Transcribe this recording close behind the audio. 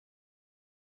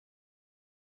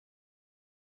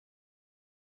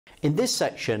In this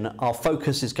section, our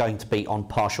focus is going to be on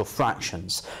partial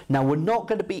fractions. Now, we're not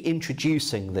going to be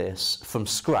introducing this from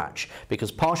scratch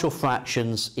because partial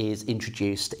fractions is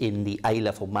introduced in the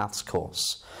A-level maths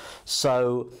course.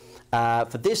 So,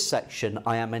 for this section,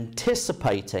 I am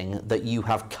anticipating that you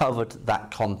have covered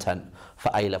that content for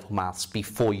A-level maths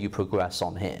before you progress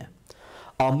on here.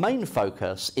 Our main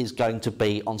focus is going to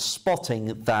be on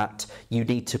spotting that you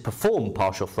need to perform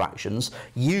partial fractions,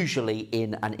 usually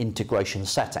in an integration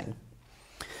setting.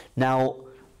 Now,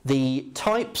 the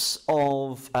types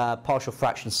of partial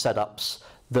fraction setups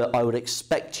that I would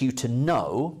expect you to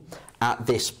know at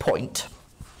this point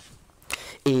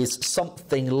is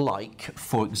something like,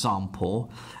 for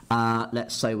example,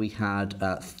 let's say we had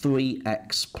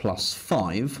 3x plus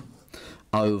 5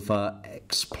 over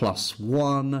x plus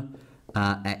 1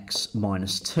 x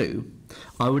minus 2.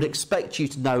 I would expect you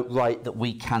to know, right, that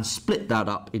we can split that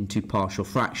up into partial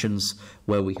fractions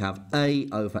where we have a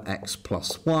over x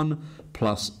plus 1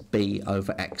 plus b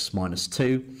over x minus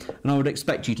 2, and I would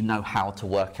expect you to know how to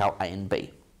work out a and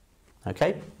b.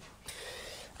 Okay?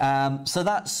 So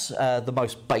that's the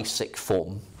most basic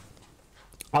form.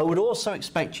 I would also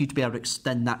expect you to be able to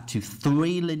extend that to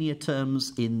 3 linear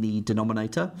terms in the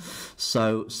denominator.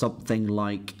 So something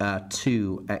like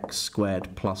 2x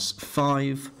squared plus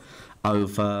 5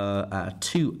 over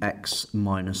 2x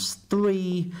minus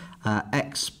 3,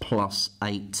 x plus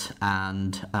 8,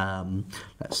 and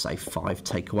let's say 5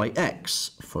 take away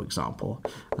x, for example.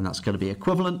 And that's going to be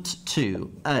equivalent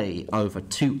to a over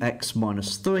 2x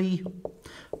minus 3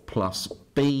 plus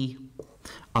b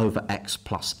over x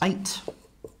plus 8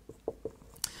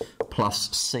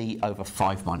 plus c over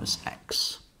 5 minus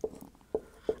x.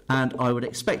 And I would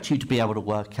expect you to be able to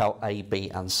work out a, b,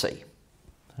 and c.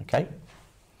 Okay?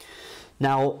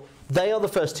 Now, they are the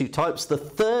first two types. The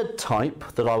third type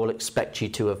that I will expect you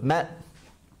to have met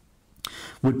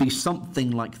would be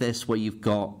something like this, where you've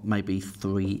got maybe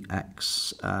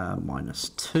 3x minus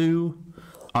 2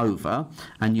 over,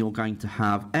 and you're going to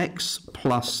have x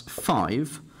plus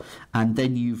 5, and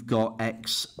then you've got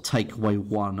x take away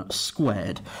 1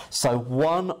 squared. So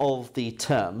one of the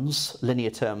terms,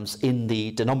 linear terms, in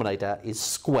the denominator is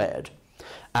squared,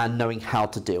 and knowing how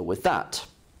to deal with that.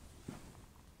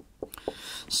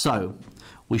 So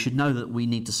we should know that we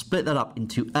need to split that up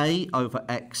into a over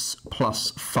x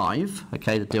plus 5,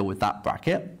 okay, to deal with that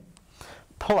bracket,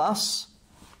 plus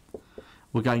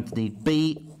we're going to need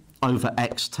b over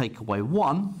x take away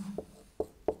 1,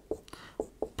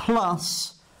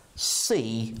 plus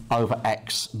c over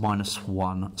x minus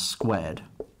 1 squared,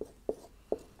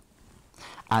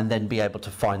 and then be able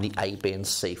to find the a, b, and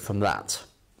c from that.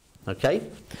 Okay,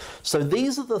 so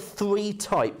these are the 3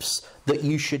 types that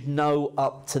you should know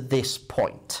up to this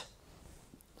point.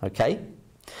 Okay,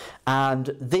 and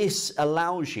this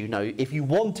allows you, if you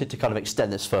wanted to kind of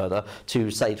extend this further to,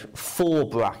 say, 4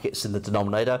 brackets in the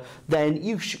denominator, then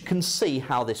you can see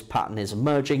how this pattern is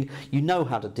emerging. You know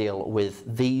how to deal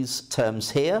with these terms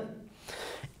here.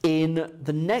 In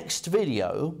the next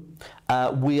video,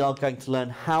 we are going to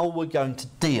learn how we're going to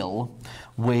deal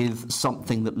with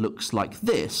something that looks like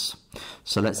this.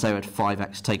 So let's say we had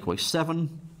 5x take away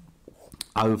 7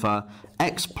 over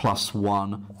x plus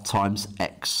 1 times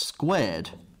x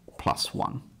squared plus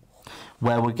 1,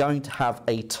 where we're going to have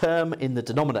a term in the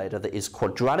denominator that is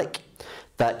quadratic,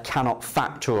 that cannot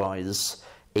factorize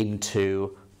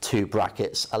into 2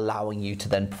 brackets, allowing you to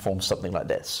then perform something like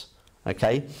this.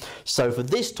 Okay, so for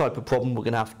this type of problem, we're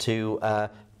going to have to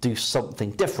do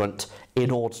something different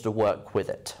in order to work with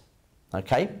it.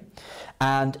 Okay,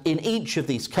 and in each of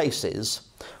these cases,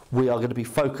 we are going to be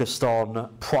focused on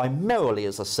primarily,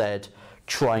 as I said,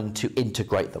 trying to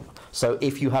integrate them. So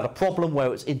if you had a problem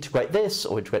where it's integrate this,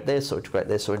 or integrate this, or integrate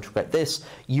this, or integrate this,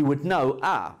 you would know,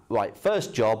 right,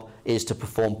 first job is to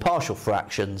perform partial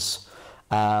fractions,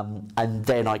 and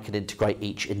then I can integrate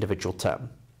each individual term.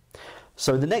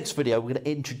 So in the next video, we're going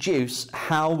to introduce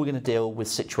how we're going to deal with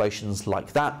situations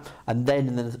like that, and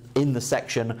then in the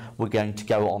section, we're going to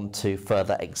go on to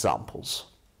further examples.